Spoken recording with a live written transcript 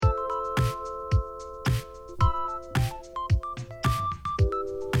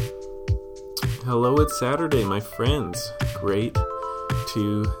Hello, it's Saturday, my friends. Great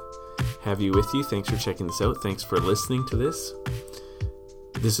to have you with you. Thanks for checking this out. Thanks for listening to this.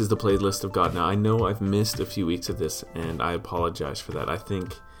 This is the playlist of God. Now, I know I've missed a few weeks of this, and I apologize for that. I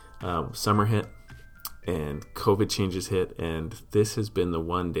think summer hit, and COVID changes hit, and this has been the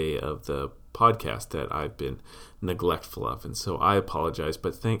one day of the podcast that I've been neglectful of, and so I apologize,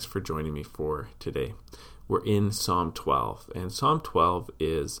 but thanks for joining me for today. We're in Psalm 12, and Psalm 12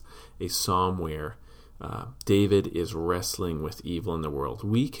 is a psalm where David is wrestling with evil in the world.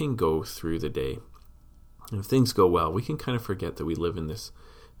 We can go through the day, and if things go well, we can kind of forget that we live in this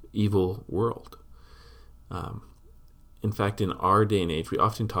evil world. In fact, in our day and age, we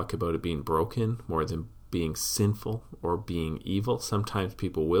often talk about it being broken more than being sinful or being evil. Sometimes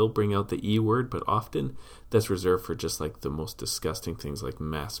people will bring out the E word, but often that's reserved for just like the most disgusting things like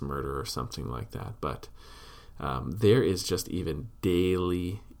mass murder or something like that. But there is just even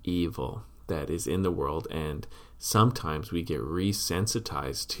daily evil that is in the world, and sometimes we get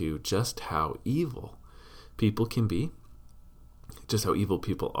resensitized to just how evil people can be, just how evil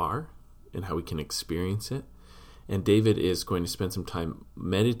people are, and how we can experience it. And David is going to spend some time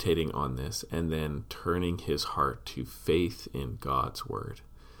meditating on this and then turning his heart to faith in God's word.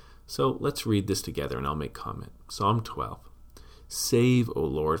 So let's read this together and I'll make comment. Psalm 12. Save, O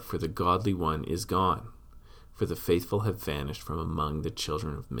Lord, for the godly one is gone, for the faithful have vanished from among the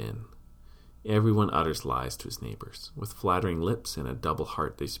children of men. Everyone utters lies to his neighbors. With flattering lips and a double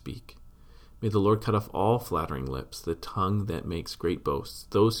heart they speak. May the Lord cut off all flattering lips, the tongue that makes great boasts,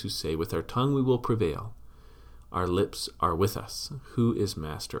 those who say, with our tongue we will prevail. Our lips are with us. Who is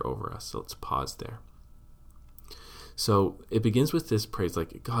master over us? So let's pause there. So it begins with this praise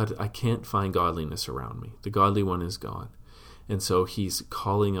like, God, I can't find godliness around me. The godly one is gone. And so he's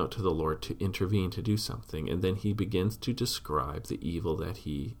calling out to the Lord to intervene, to do something. And then he begins to describe the evil that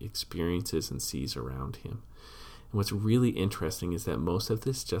he experiences and sees around him. And what's really interesting is that most of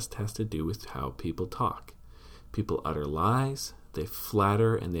this just has to do with how people talk. People utter lies, they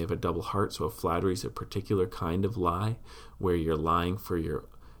flatter, and they have a double heart. So a flattery is a particular kind of lie where you're lying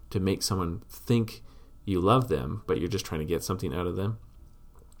to make someone think you love them, but you're just trying to get something out of them.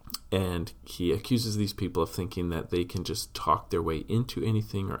 And he accuses these people of thinking that they can just talk their way into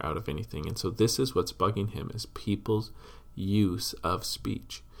anything or out of anything. And so this is what's bugging him, is people's use of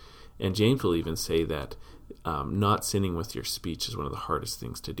speech. And James will even say that not sinning with your speech is one of the hardest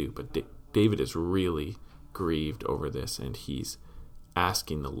things to do. But David is really grieved over this, and he's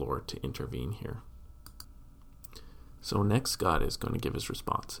asking the Lord to intervene here. So next, God is going to give his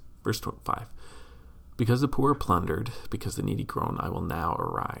response. Verse 5. Because the poor are plundered, because the needy groan, I will now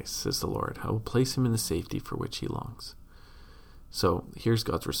arise, says the Lord. I will place him in the safety for which he longs. So here's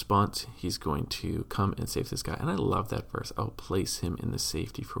God's response. He's going to come and save this guy. And I love that verse. I'll place him in the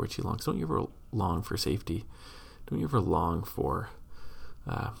safety for which he longs. Don't you ever long for safety? Don't you ever long for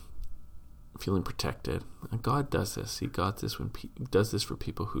feeling protected? And God does this. He does this for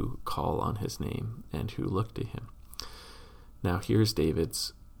people who call on his name and who look to him. Now here's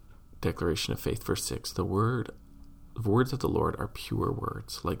David's declaration of faith, verse 6. The words of the Lord are pure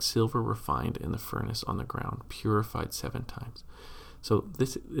words, like silver refined in the furnace on the ground, purified 7 times. So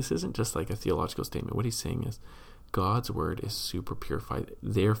this isn't just like a theological statement. What he's saying is God's word is super purified.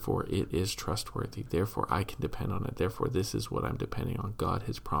 Therefore, it is trustworthy. Therefore, I can depend on it. Therefore, this is what I'm depending on. God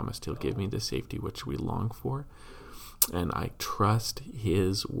has promised he'll give me the safety which we long for, and I trust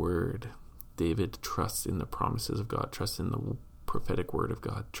his word. David trusts in the promises of God, trusts in the prophetic word of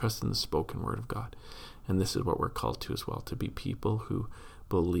God, trust in the spoken word of God. And this is what we're called to as well, to be people who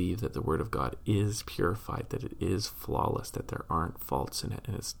believe that the word of God is purified, that it is flawless, that there aren't faults in it,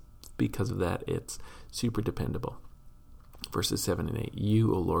 and it's because of that it's super dependable. Verses 7 and 8.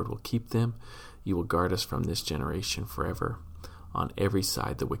 You, O Lord, will keep them. You will guard us from this generation forever. On every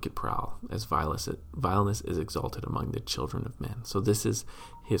side the wicked prowl, as vileness is exalted among the children of men. So this is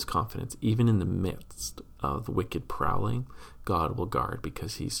his confidence. Even in the midst of wicked prowling, God will guard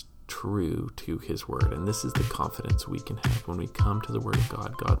because he's true to his word. And this is the confidence we can have when we come to the word of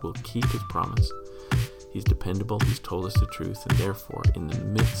God. God will keep his promise. He's dependable. He's told us the truth. And therefore, in the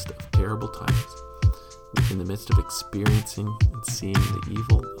midst of terrible times, in the midst of experiencing and seeing the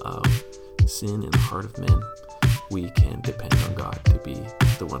evil of sin in the heart of men, we can depend on God to be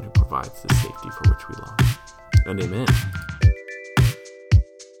the one who provides the safety for which we long. And amen.